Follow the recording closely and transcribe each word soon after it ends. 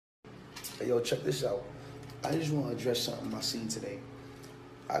Hey, yo, check this out. I just want to address something I seen today.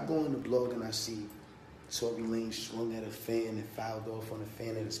 I go on the blog and I see Tory Lanez swung at a fan and fouled off on a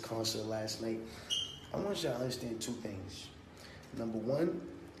fan at his concert last night. I want y'all to understand two things. Number one,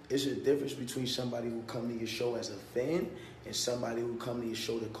 there's a difference between somebody who come to your show as a fan and somebody who come to your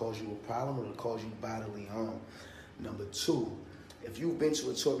show to cause you a problem or to cause you bodily harm. Number two, if you've been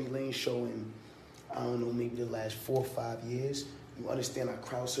to a Tory Lanez show in, I don't know, maybe the last 4 or 5 years, you understand I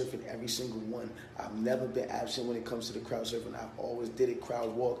crowd surfed every single one. I've never been absent when it comes to the crowd surfing. I've always did it, crowd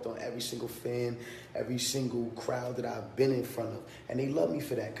walked on every single fan, every single crowd that I've been in front of. And they love me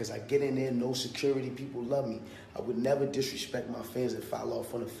for that because I get in there, no security, people love me. I would never disrespect my fans and foul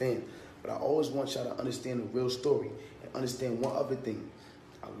off on a fan. But I always want y'all to understand the real story and understand one other thing.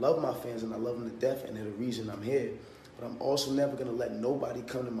 I love my fans and I love them to death and they're the reason I'm here. But I'm also never going to let nobody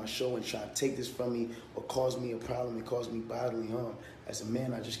come to my show and try to take this from me or cause me a problem and cause me bodily harm. As a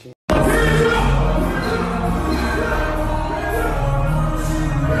man, I just can't.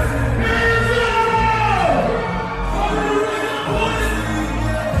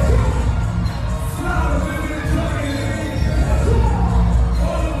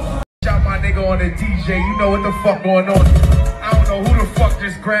 Shout my nigga on the DJ, you know what the fuck going on. I don't know who the fuck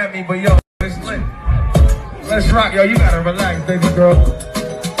just grabbed me, but yo, it's lit. Let's rock, yo. You gotta relax, baby girl.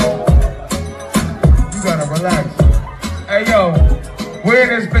 You gotta relax. Hey, yo,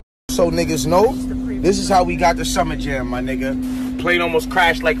 where this bitch? So niggas know, this is how we got the Summer Jam, my nigga. Plane almost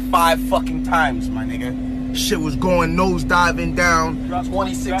crashed like 5 fucking times, my nigga. Shit was going nose diving down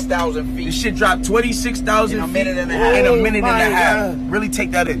 26,000 feet. This shit dropped 26,000 feet in a minute and a half. Really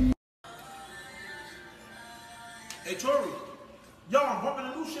take that in. Hey, Tory. Yo, I'm bumping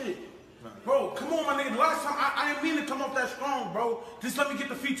the new shit. Bro, come on, my nigga. The last time, I didn't mean to come off that strong, bro. Just let me get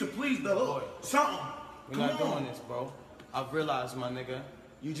the feature, please, the hook. Something. We're not doing this, bro. I've realized, my nigga,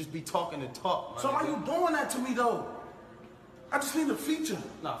 you just be talking to talk, my So nigga. why you doing that to me, though? I just need the feature.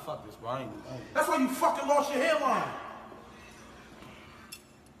 Nah, fuck this, bro. I ain't. That's why you fucking lost your hairline.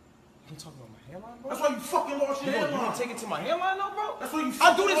 You talking about my hairline, bro? That's why you fucking lost your You hairline. gonna take it to my hairline, though, bro? That's why you I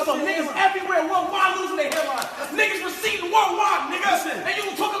fucking do this lost for your niggas hairline. everywhere worldwide losing their hairline. Niggas receding worldwide, nigga. Listen. And you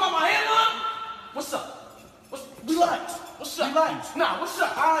talking about my hairline? What's up? Relax. What's up? Relax. Nah, what's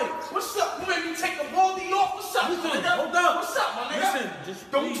up? Alright. What's up? You made me take the baldy off. What's up, Listen, nigga? hold up. What's up, my nigga? Listen,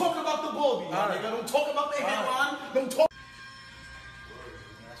 just don't please. talk about the baldy, my Alright. nigga. Don't talk about the hairline. Don't talk.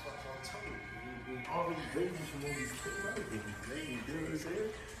 That's what I'm telling you. We already baby from when we came out. You know what I'm saying?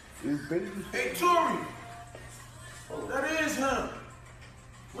 It's baby. Hey, Tory. That is him.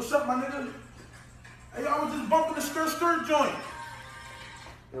 What's up, my nigga? Hey, I was just bumping the skirt joint.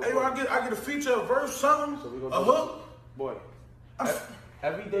 Hey, yo, I get a feature, a verse, something, So we gonna a do hook. Boy,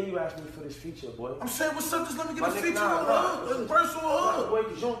 every day you ask me for this feature, boy. I'm saying, what's up? Just let me get My a nigga, feature, nah, a hook, a verse or a hook. Boy,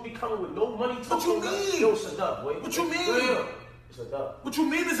 you don't be coming with no money talking. What you mean? Yo, it's a dub, boy. What you mean? Real. It's a dub. What you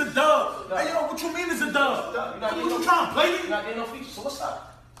mean is a dub? Hey, yo, what you mean is a dub? What you trying to play me? You're not getting no feature, so what's up?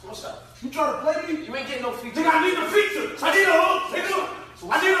 You trying to play me? You ain't getting no feature. Nigga, I need a feature. I need a hook,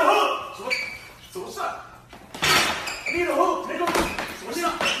 nigga. I need a hook. So what's up? I need a hook, nigga. Nigga,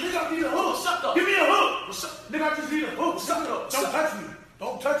 I need a hook. What's up, though? Give me a hook. What's up? Nigga, I just need a hook. What's up, though? Don't touch me.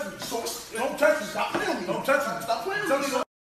 Don't touch me. Don't touch me. Stop playing with me. Don't touch me. Stop playing with me.